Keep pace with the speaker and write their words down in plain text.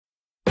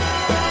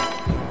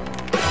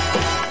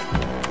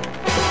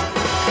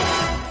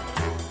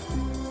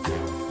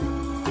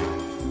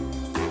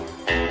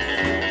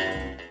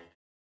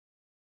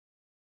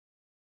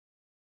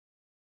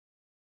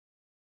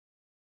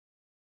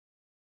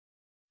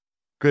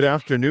Good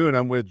afternoon.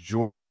 I'm with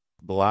George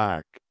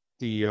Black,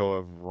 CEO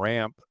of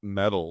Ramp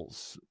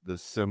Metals. The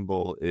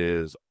symbol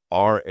is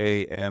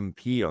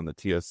RAMP on the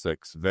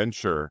TSX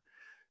venture.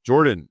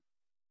 Jordan,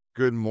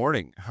 good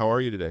morning. How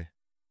are you today?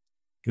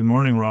 Good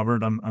morning,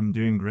 Robert. I'm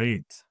doing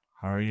great.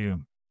 How are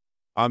you?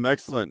 I'm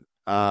excellent.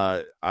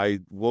 I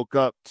woke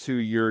up to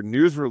your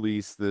news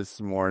release this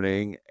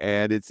morning,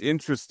 and it's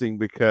interesting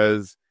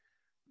because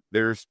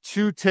there's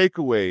two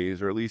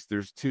takeaways, or at least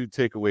there's two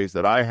takeaways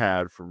that I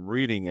had from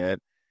reading it,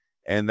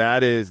 and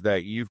that is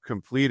that you've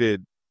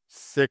completed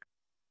six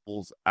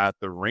holes at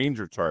the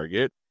Ranger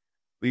target.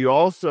 We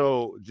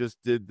also just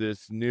did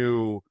this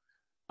new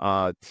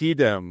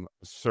TDEM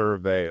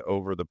survey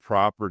over the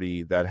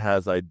property that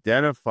has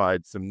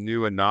identified some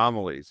new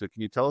anomalies. So,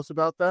 can you tell us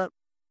about that?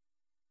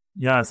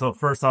 Yeah, so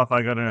first off,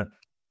 I gotta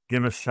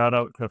give a shout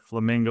out to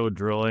Flamingo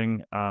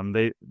Drilling.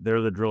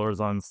 They're the drillers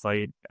on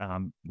site,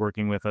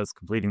 working with us,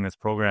 completing this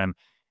program,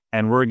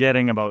 and we're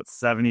getting about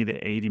 70 to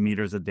 80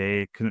 meters a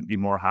day. Couldn't be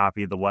more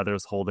happy. The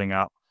weather's holding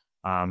up.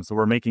 So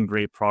we're making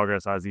great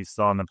progress, as you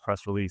saw in the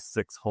press release.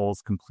 6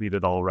 holes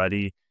completed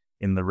already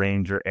in the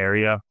Ranger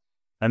area.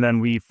 And then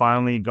we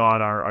finally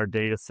got our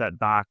data set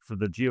back for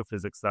the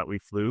geophysics that we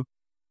flew.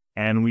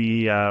 And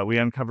we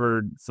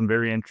uncovered some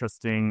very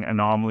interesting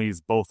anomalies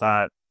both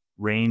at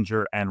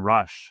Ranger and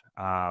Rush.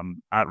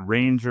 At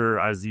Ranger,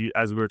 as we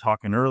were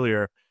talking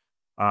earlier,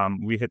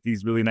 we hit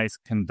these really nice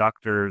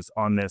conductors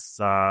on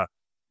this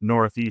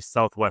northeast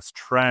southwest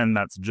trend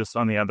that's just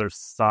on the other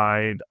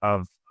side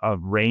of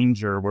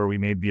Ranger where we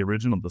made the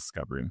original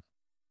discovery.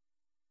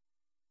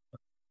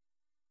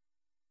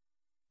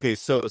 Okay,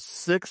 so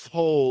six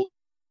hole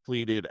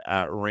completed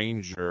at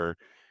Ranger.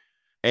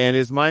 And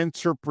is my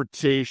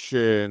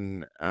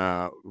interpretation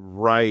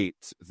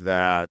right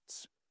that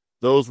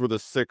those were the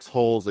six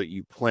holes that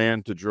you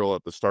planned to drill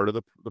at the start of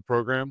the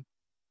program?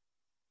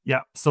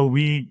 Yeah, so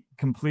we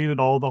completed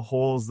all the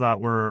holes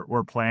that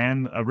were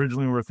planned.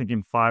 Originally, we were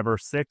thinking 5 or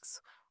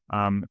 6,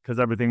 because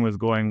everything was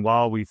going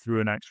well. We threw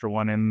an extra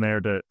one in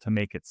there to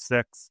make it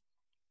 6.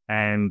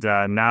 And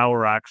now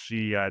we're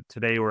actually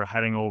today we're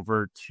heading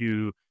over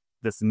to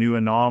this new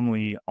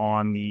anomaly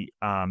on the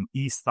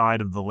east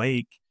side of the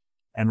lake,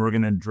 and we're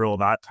going to drill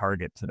that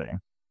target today.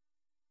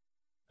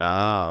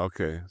 Ah,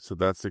 okay. So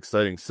that's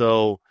exciting.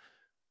 So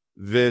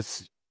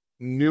this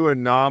new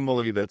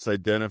anomaly that's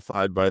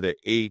identified by the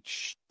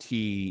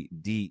HTDEM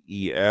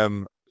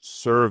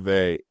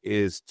survey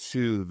is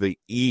to the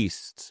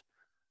east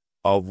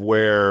of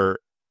where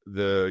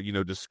the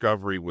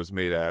discovery was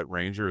made at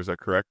Ranger. Is that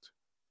correct?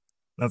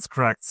 That's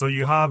correct. So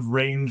you have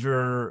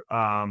Ranger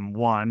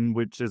 1,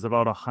 which is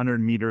about 100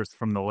 meters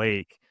from the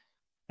lake,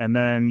 and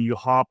then you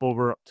hop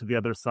over to the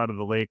other side of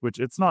the lake, which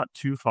it's not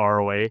too far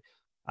away,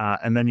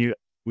 and then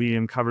we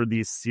uncovered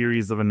these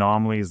series of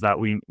anomalies that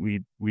we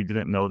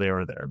didn't know they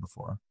were there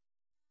before.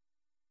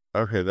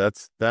 Okay,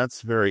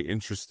 that's very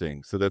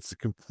interesting. So that's a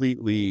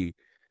completely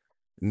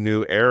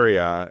new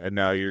area, and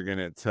now you're going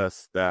to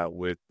test that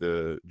with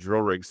the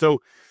drill rig.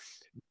 So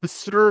the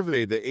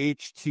survey, the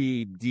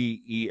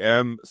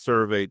HTDEM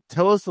survey,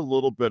 tell us a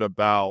little bit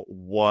about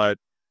what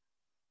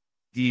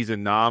these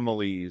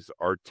anomalies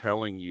are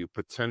telling you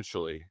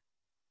potentially.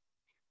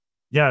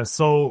 Yeah,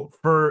 so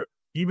for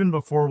even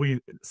before we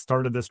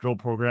started this drill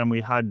program,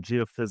 we had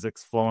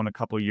geophysics flown a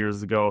couple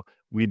years ago.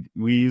 We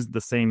used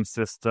the same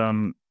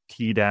system,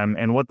 TDEM,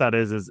 and what that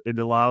is it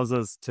allows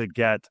us to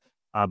get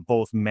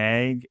both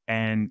mag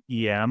and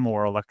EM,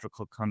 or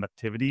electrical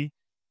conductivity.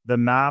 The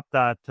map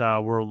that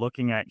we're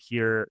looking at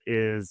here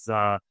is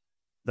the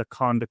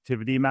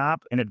conductivity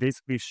map, and it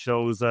basically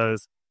shows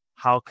us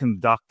how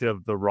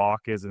conductive the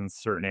rock is in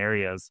certain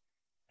areas.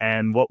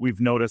 And what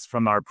we've noticed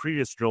from our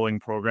previous drilling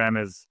program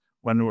is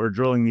when we're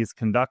drilling these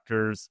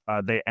conductors,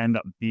 they end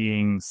up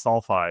being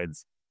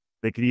sulfides.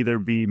 They could either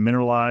be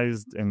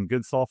mineralized and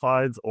good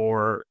sulfides,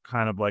 or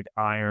kind of like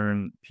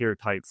iron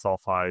pure-type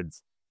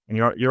sulfides. And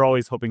you're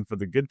always hoping for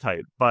the good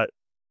type. But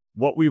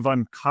what we've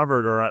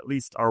uncovered, or at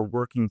least our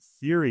working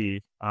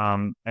theory,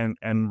 and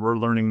we're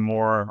learning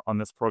more on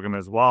this program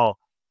as well,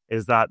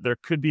 is that there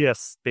could be a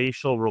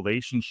spatial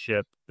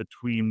relationship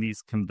between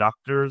these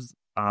conductors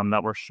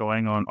that we're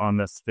showing on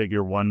this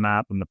figure 1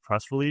 map in the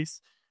press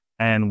release,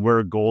 and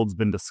where gold's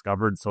been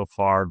discovered so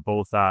far,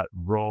 both at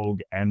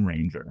Rogue and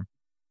Ranger.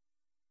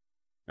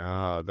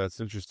 Ah, that's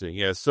interesting.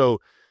 Yeah, so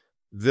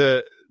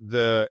the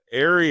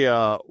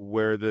area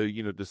where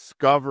the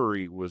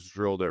discovery was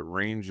drilled at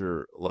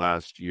Ranger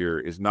last year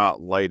is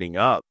not lighting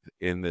up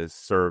in this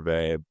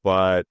survey,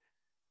 but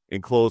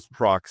in close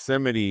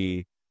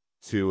proximity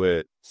to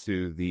it,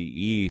 to the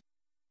east,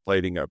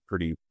 lighting up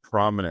pretty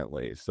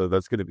prominently. So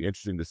that's going to be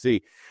interesting to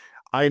see.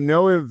 I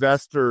know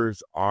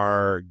investors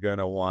are going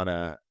to want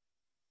to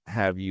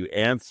have you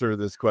answer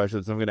this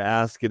question, so I'm going to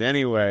ask it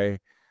anyway.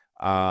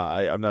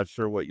 I'm not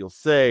sure what you'll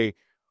say.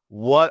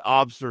 What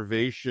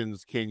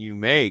observations can you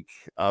make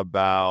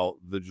about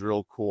the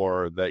drill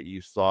core that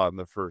you saw in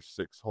the first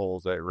 6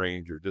 holes at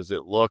Ranger? Does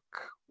it look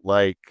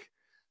like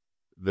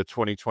the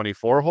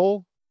 2024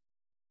 hole?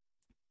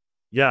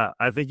 Yeah,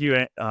 I think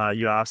you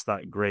asked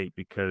that great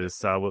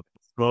because with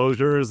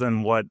disclosures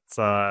and what's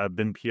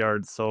been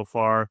PR'd so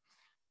far,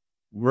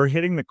 we're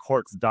hitting the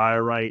quartz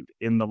diorite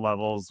in the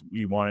levels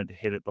we wanted to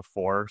hit it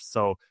before.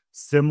 So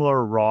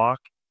similar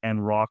rock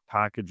and rock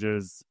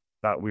packages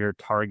that we are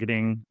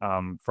targeting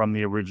from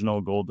the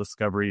original gold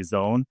discovery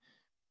zone.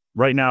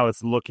 Right now,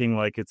 it's looking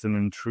like it's an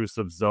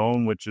intrusive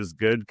zone, which is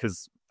good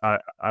because I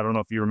don't know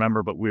if you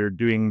remember, but we were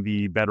doing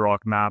the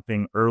bedrock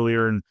mapping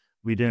earlier and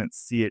we didn't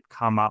see it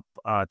come up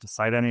to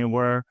site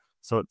anywhere.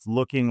 So it's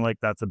looking like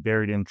that's a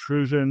buried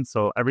intrusion.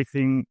 So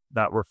everything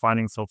that we're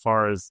finding so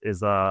far is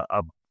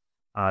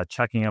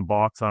checking a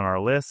box on our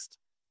list.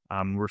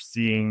 We're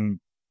seeing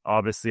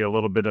obviously a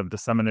little bit of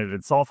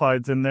disseminated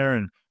sulfides in there,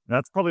 and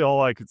that's probably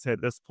all I could say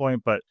at this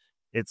point. But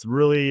it's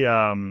really,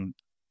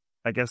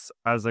 I guess,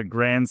 as a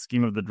grand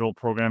scheme of the drill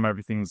program,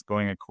 everything's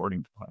going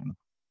according to plan.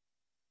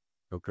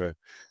 Okay.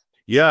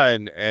 Yeah,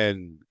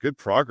 and good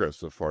progress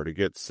so far to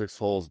get 6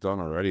 holes done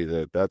already.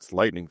 That's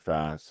lightning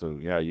fast. So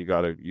yeah, you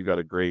got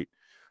a great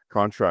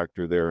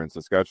contractor there in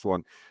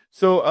Saskatchewan.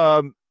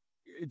 So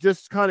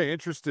just kind of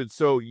interested.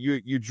 So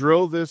you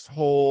drill this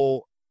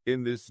hole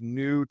in this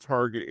new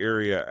target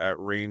area at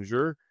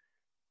Ranger,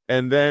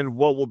 and then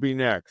what will be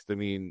next? I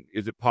mean,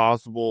 is it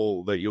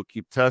possible that you'll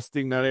keep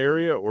testing that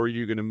area, or are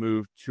you going to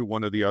move to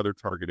one of the other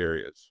target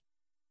areas?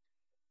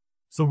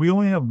 So we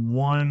only have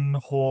one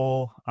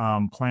hole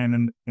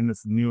planned in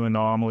this new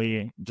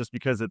anomaly just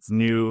because it's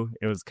new.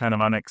 It was kind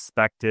of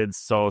unexpected.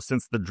 So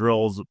since the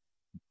drills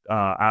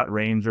at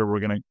Ranger, we're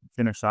going to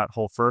finish that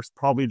hole first,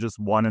 probably just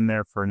one in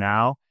there for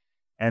now.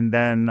 And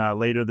then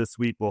later this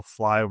week, we'll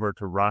fly over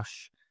to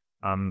Rush,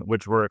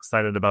 which we're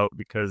excited about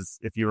because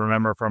if you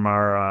remember from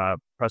our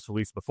press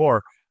release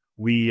before,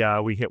 we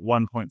hit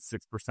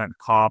 1.6%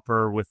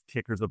 copper with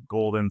kickers of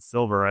gold and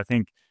silver. I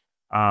think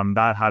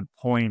that had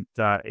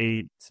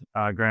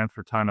 0.8 grams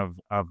per ton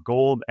of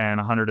gold and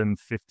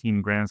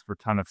 115 grams per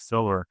ton of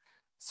silver.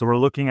 So we're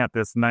looking at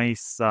this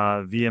nice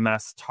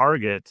VMS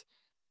target.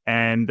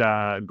 And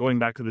going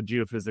back to the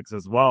geophysics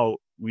as well,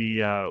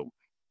 we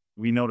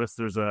noticed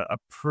there's a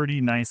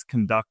pretty nice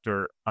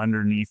conductor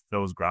underneath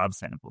those grab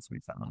samples we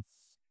found.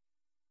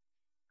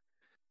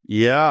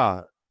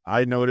 Yeah,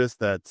 I noticed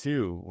that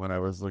too when I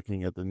was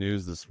looking at the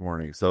news this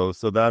morning. So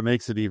that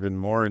makes it even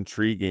more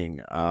intriguing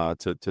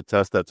to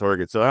test that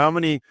target. So how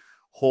many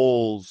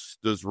holes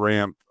does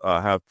Ramp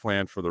have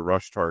planned for the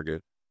Rush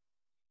target?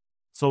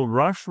 So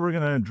Rush, we're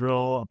gonna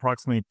drill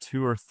approximately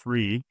two or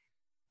three.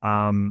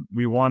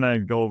 We want to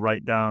go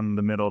right down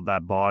the middle of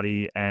that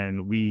body,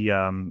 and we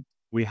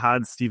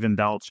had Stephen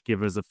Dalch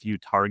give us a few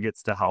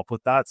targets to help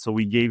with that. So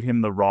we gave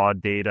him the raw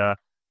data.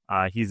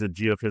 He's a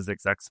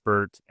geophysics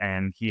expert,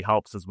 and he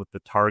helps us with the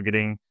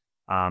targeting,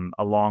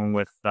 along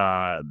with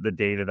the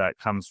data that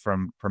comes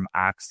from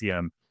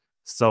Axiom.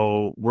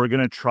 So we're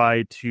gonna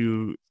try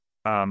to,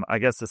 I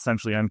guess,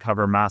 essentially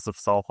uncover massive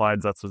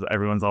sulfides. That's what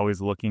everyone's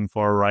always looking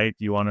for, right?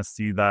 You want to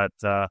see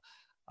that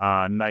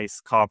nice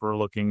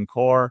copper-looking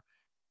core.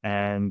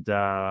 And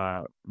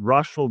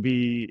Rush will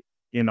be,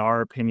 in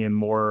our opinion,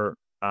 more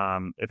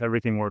if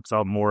everything works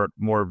out,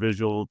 more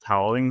visual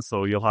toweling.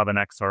 So you'll have an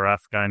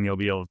XRF gun, you'll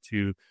be able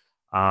to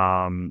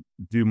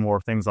do more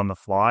things on the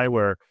fly.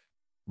 Where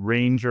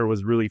Ranger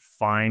was really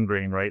fine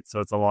grain, right? So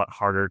it's a lot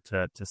harder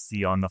to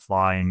see on the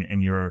fly,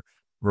 and you're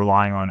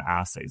relying on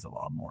assays a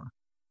lot more.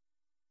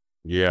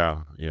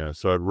 Yeah, yeah.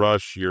 So at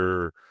Rush,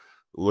 you're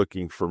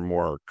looking for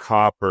more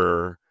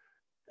copper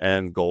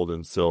and gold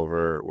and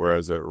silver,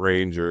 whereas at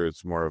Ranger,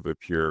 it's more of a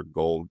pure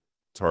gold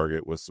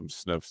target with some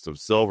snips of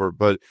silver.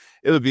 But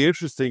it'll be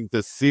interesting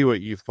to see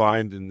what you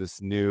find in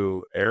this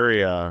new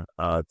area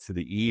to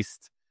the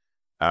east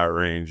at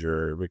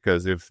Ranger,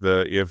 because if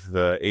the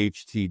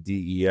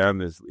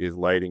HTDEM is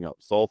lighting up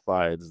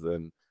sulfides,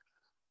 then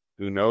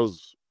who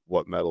knows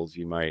what metals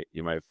you might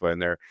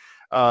find there.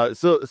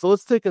 So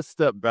let's take a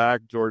step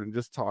back, Jordan.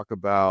 Just talk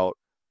about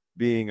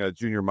being a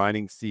junior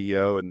mining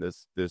CEO in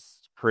this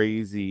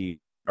crazy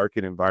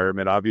market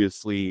environment.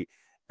 Obviously,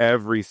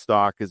 every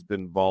stock has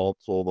been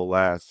volatile the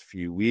last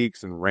few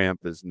weeks, and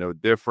Ramp is no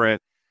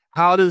different.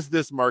 How does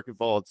this market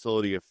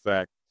volatility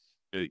affect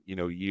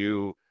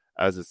you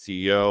as a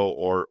CEO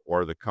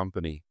or the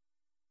company?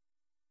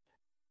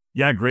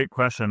 Yeah, great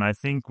question. I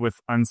think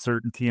with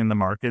uncertainty in the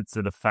markets,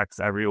 it affects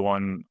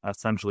everyone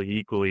essentially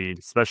equally,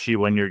 especially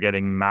when you're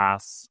getting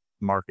mass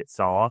market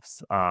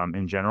sell-offs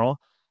in general.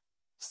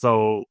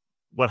 So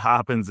what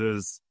happens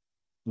is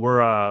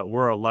we're a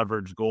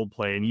leveraged gold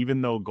play, and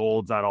even though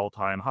gold's at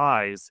all-time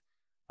highs,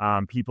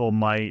 people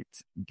might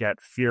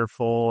get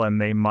fearful and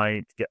they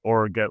might get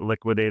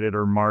liquidated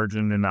or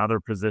margined in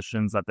other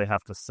positions that they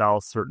have to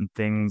sell certain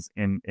things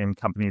in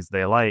companies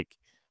they like.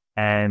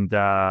 And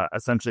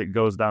essentially it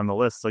goes down the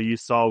list. So you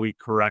saw we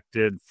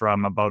corrected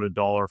from about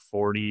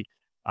 $1.40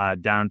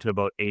 down to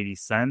about 80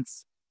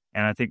 cents.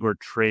 And I think we're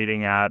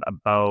trading at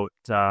about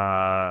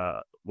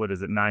what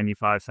is it,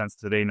 95 cents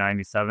today,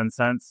 97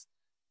 cents.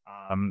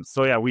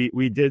 So yeah,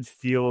 we did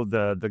feel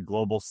the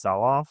global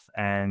sell-off,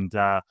 and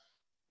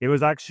it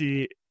was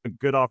actually a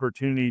good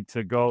opportunity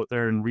to go out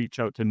there and reach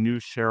out to new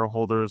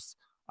shareholders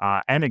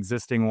and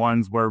existing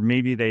ones where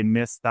maybe they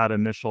missed that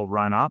initial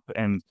run up,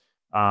 and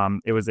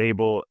we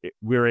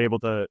were able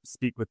to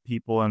speak with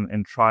people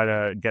and try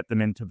to get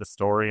them into the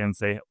story and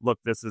say, look,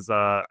 this is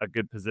a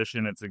good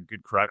position, it's a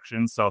good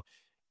correction. So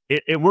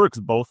it works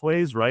both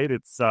ways, right?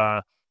 It's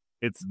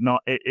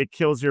not, it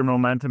kills your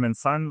momentum in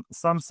some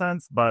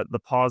sense, but the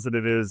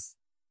positive is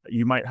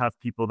you might have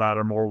people that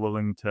are more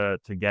willing to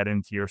get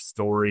into your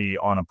story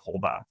on a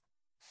pullback.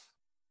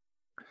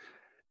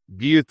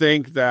 Do you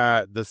think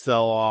that the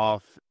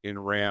sell-off in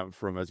ramp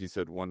from, as you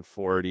said,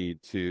 140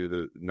 to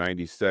the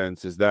 90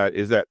 cents, is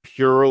that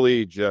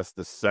purely just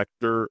the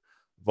sector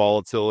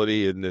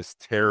volatility in this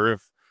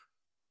tariff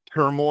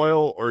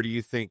turmoil, or do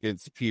you think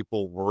it's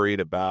people worried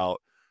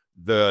about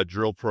the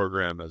drill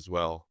program as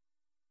well?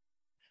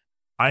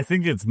 I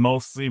think it's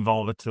mostly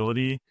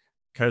volatility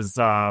because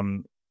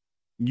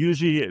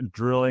usually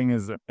drilling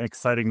is an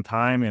exciting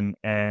time,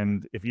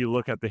 and if you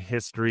look at the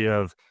history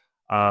of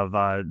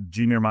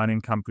junior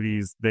mining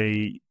companies,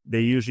 they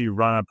usually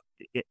run up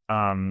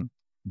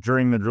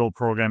during the drill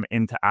program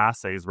into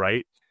assays,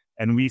 right?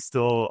 And we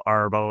still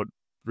are about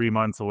 3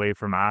 months away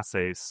from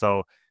assays.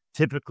 So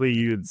typically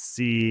you'd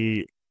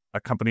see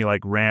a company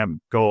like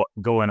Ramp go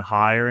in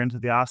higher into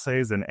the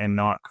assays and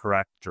not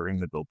correct during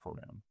the drill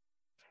program.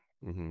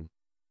 Mm-hmm.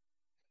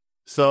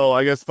 So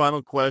I guess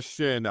final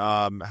question,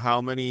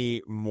 how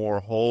many more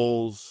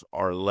holes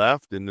are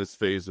left in this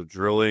phase of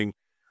drilling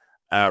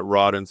at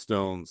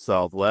Rottenstone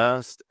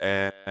Southwest,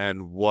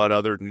 and what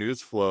other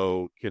news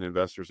flow can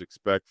investors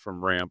expect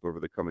from Ramp over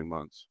the coming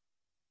months?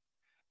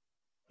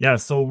 Yeah,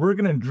 so we're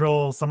going to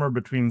drill somewhere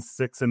between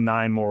 6 and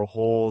 9 more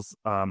holes.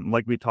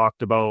 Like we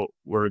talked about,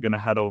 we're going to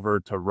head over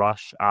to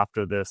Rush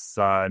after this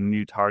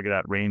new target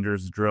at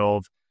Rangers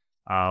drilled.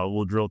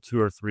 We'll drill 2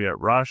 or 3 at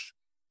Rush.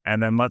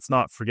 And then let's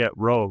not forget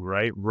Rogue,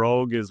 right?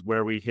 Rogue is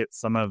where we hit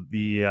some of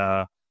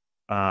the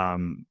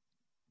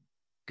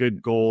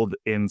good gold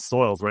in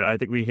soils, right? I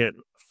think we hit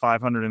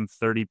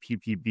 530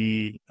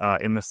 ppb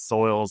in the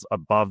soils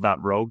above that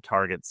Rogue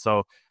target.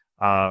 So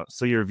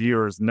your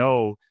viewers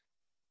know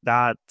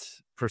that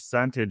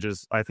percentage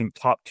is, I think,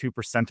 top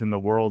 2% in the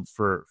world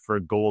for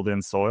gold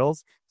in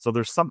soils. So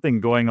there's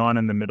something going on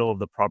in the middle of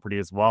the property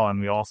as well.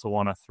 And we also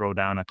want to throw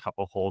down a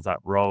couple holes at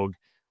Rogue,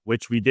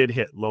 which we did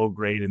hit low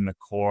grade in the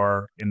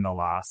core in the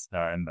last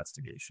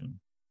investigation.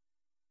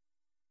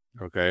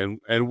 Okay,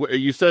 and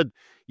you said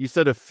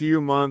a few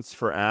months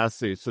for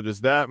assays. So does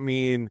that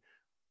mean,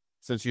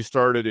 since you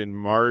started in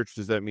March,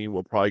 does that mean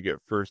we'll probably get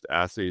first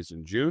assays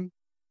in June?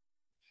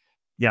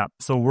 Yeah,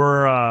 so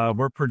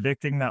we're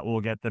predicting that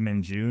we'll get them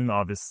in June.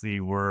 Obviously,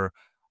 we're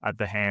at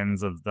the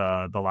hands of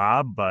the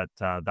lab, but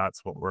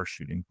that's what we're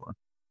shooting for.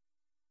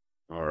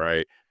 All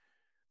right,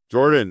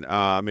 Jordan,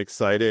 I'm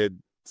excited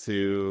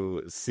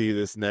to see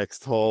this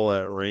next hole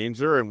at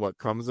Ranger and what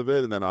comes of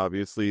it, and then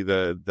obviously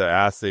the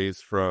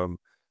assays from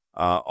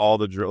all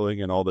the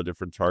drilling and all the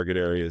different target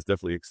areas.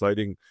 Definitely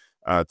exciting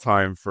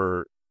time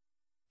for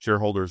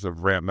shareholders of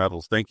Ramp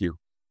Metals. Thank you.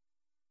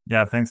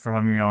 Yeah, thanks for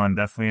having me on.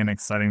 Definitely an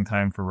exciting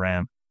time for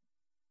Ramp.